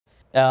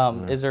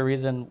Is there a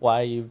reason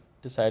why you've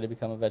decided to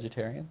become a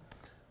vegetarian?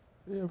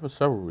 Yeah, for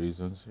several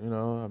reasons. You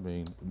know, I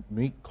mean,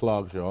 meat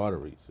clogs your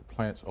arteries. The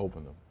plants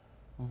open them.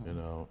 You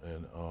know,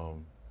 and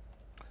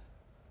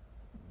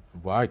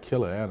why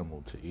kill an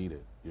animal to eat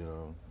it? You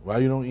know, why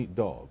you don't eat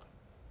dog?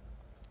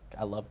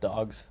 I love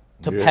dogs.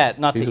 To pet,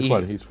 not to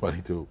eat. He's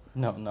funny too.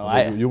 No,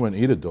 no. You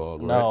wouldn't eat a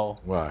dog, right? No.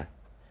 Why?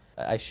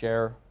 I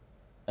share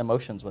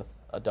emotions with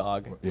a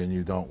dog. And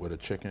you don't with a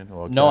chicken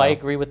or a No, cow? I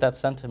agree with that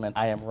sentiment.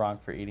 I am wrong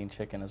for eating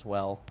chicken as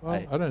well. Well,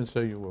 I didn't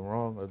say you were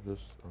wrong.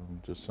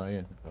 I'm just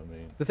saying. I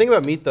mean, The thing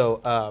about meat,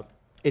 though,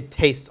 it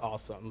tastes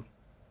awesome.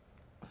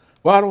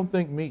 well, I don't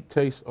think meat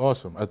tastes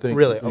awesome. I think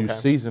Really? you Okay.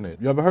 season it.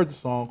 You ever heard the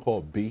song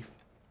called Beef?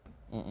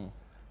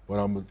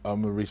 Well, I'm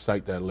gonna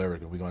recite that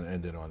lyric, and we're gonna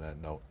end it on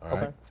that note. All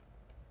right. Okay.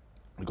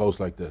 It goes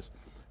like this: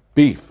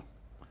 Beef,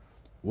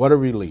 what a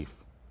relief.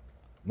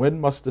 When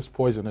must this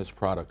poisonous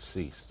product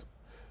cease?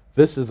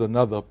 This is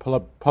another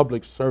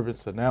public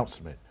service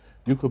announcement.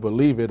 You could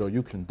believe it or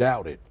you can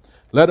doubt it.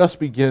 Let us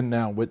begin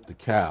now with the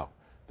cow,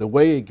 the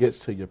way it gets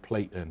to your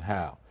plate and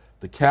how.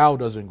 The cow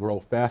doesn't grow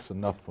fast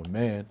enough for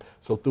man,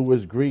 so through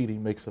his greed he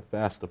makes a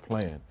faster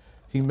plan.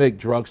 He make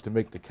drugs to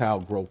make the cow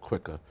grow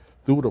quicker.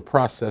 Through the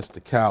process the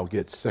cow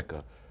gets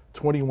sicker.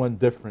 21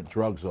 different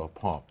drugs are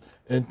pumped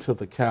into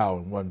the cow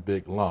in one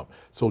big lump.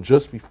 So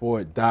just before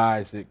it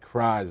dies, it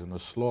cries in a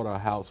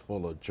slaughterhouse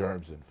full of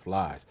germs and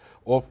flies.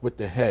 Off with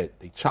the head,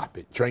 they chop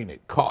it, drain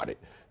it, cart it.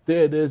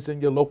 There it is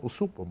in your local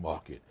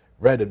supermarket,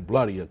 red and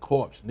bloody, a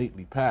corpse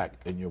neatly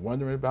packed. And you're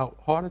wondering about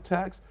heart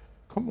attacks?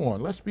 Come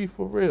on, let's be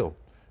for real.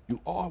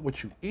 You are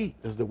what you eat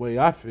is the way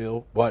I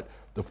feel, but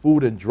the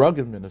Food and Drug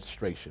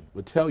Administration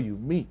would tell you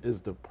meat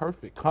is the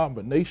perfect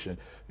combination.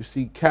 You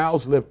see,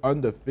 cows live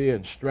under fear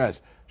and stress,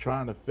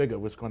 trying to figure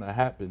what's going to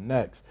happen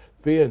next.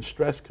 Fear and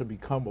stress can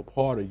become a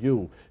part of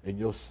you and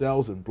your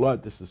cells and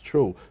blood. This is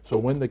true. So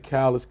when the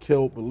cow is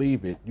killed,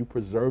 believe it, you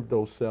preserve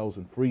those cells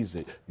and freeze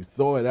it. You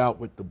throw it out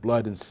with the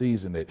blood and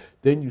season it.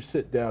 Then you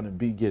sit down and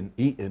begin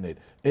eating it.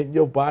 And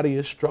your body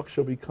and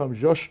structure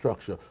becomes your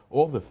structure.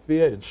 All the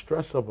fear and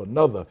stress of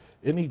another.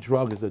 Any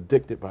drug is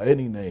addicted by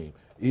any name.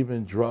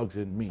 Even drugs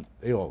and meat,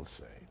 they all the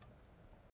same.